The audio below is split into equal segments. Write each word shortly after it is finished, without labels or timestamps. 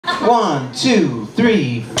1, 2,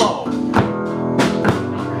 3, 4.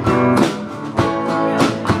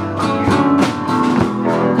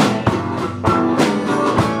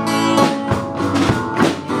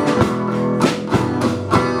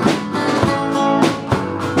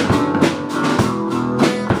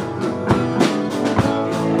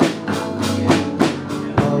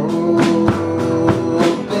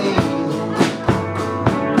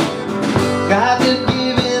 Got to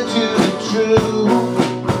give in to the truth.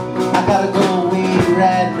 I gotta go away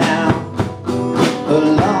right now.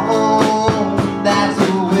 Alone, that's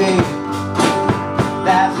the way.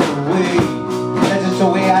 That's the way. That's just the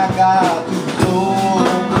way I got to go.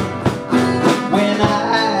 When I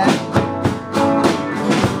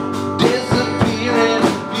disappear in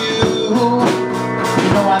view, you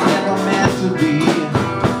know I never meant to be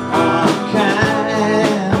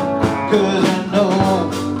unkind. 'Cause I know.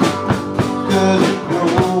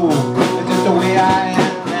 It's just the way I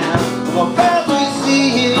am now. Well, first we see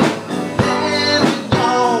it, and then we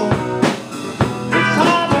don't. It's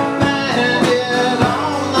hard to find it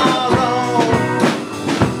on our own.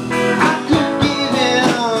 I could give in,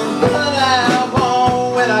 but I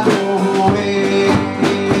won't when I go away.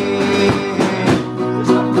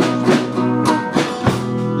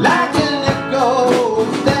 Like an echo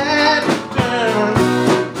that returns.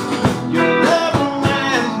 Your love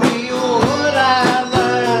reminds me of what I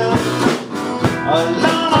learned a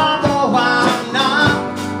long